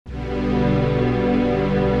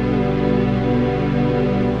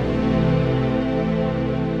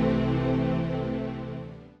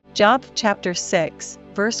Job chapter 6,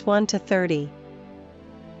 verse 1-30.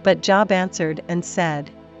 But Job answered and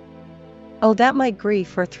said, "Oh, that my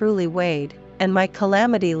grief were truly weighed, and my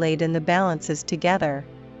calamity laid in the balances together.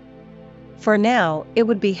 For now it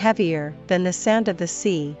would be heavier than the sand of the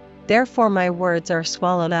sea, therefore my words are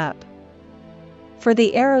swallowed up. For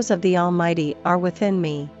the arrows of the Almighty are within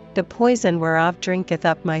me, the poison whereof drinketh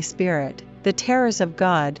up my spirit, the terrors of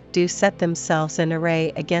God do set themselves in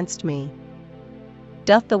array against me.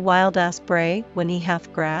 Doth the wild ass bray when he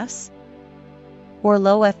hath grass? Or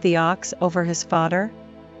loweth the ox over his fodder?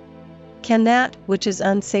 Can that which is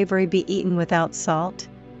unsavory be eaten without salt?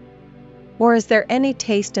 Or is there any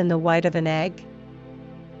taste in the white of an egg?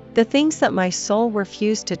 The things that my soul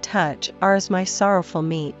refused to touch are as my sorrowful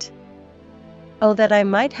meat. Oh, that I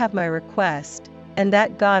might have my request, and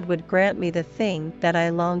that God would grant me the thing that I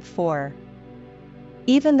long for.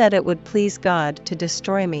 Even that it would please God to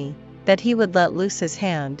destroy me, that he would let loose his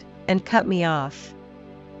hand, and cut me off.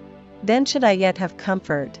 Then should I yet have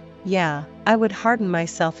comfort, yea, I would harden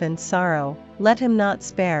myself in sorrow, let him not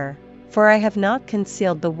spare, for I have not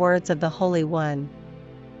concealed the words of the Holy One.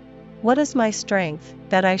 What is my strength,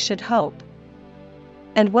 that I should hope?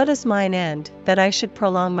 And what is mine end, that I should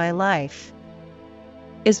prolong my life?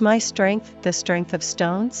 Is my strength the strength of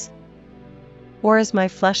stones? Or is my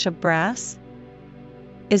flesh of brass?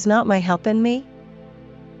 Is not my help in me?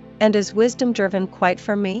 And is wisdom driven quite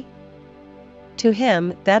from me? To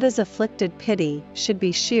him that is afflicted pity should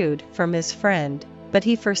be shewed from his friend, but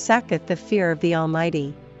he forsaketh the fear of the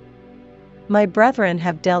Almighty. My brethren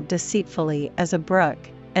have dealt deceitfully as a brook,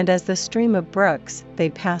 and as the stream of brooks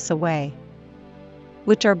they pass away,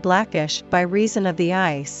 which are blackish by reason of the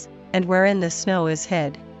ice, and wherein the snow is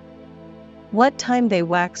hid. What time they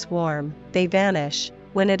wax warm, they vanish,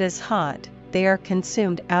 when it is hot, they are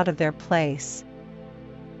consumed out of their place.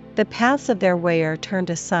 The paths of their way are turned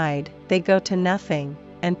aside, they go to nothing,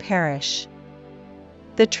 and perish.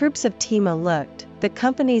 The troops of Tema looked, the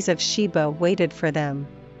companies of Sheba waited for them.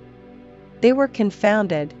 They were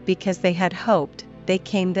confounded, because they had hoped, they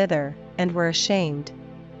came thither, and were ashamed.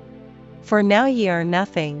 For now ye are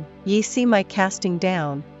nothing, ye see my casting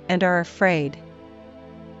down, and are afraid.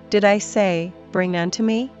 Did I say, bring unto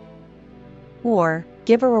me? Or,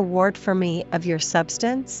 give a reward for me of your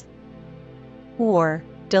substance? Or,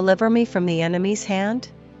 deliver me from the enemy's hand?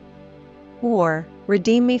 Or,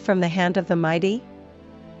 redeem me from the hand of the mighty?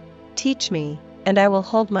 Teach me, and I will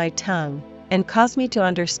hold my tongue, and cause me to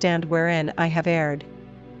understand wherein I have erred.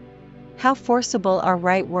 How forcible are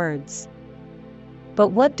right words! But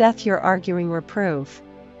what doth your arguing reprove?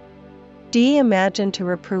 Do ye imagine to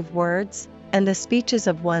reprove words, and the speeches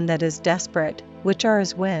of one that is desperate, which are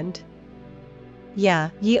as wind? Yea,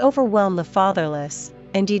 ye overwhelm the fatherless,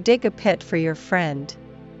 and ye dig a pit for your friend.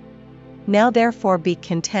 Now therefore be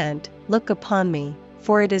content, look upon me,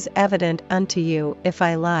 for it is evident unto you if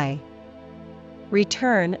I lie.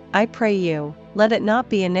 Return, I pray you, let it not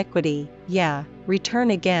be iniquity, yea,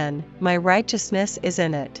 return again, my righteousness is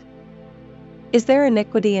in it. Is there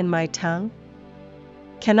iniquity in my tongue?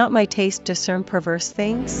 Cannot my taste discern perverse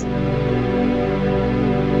things?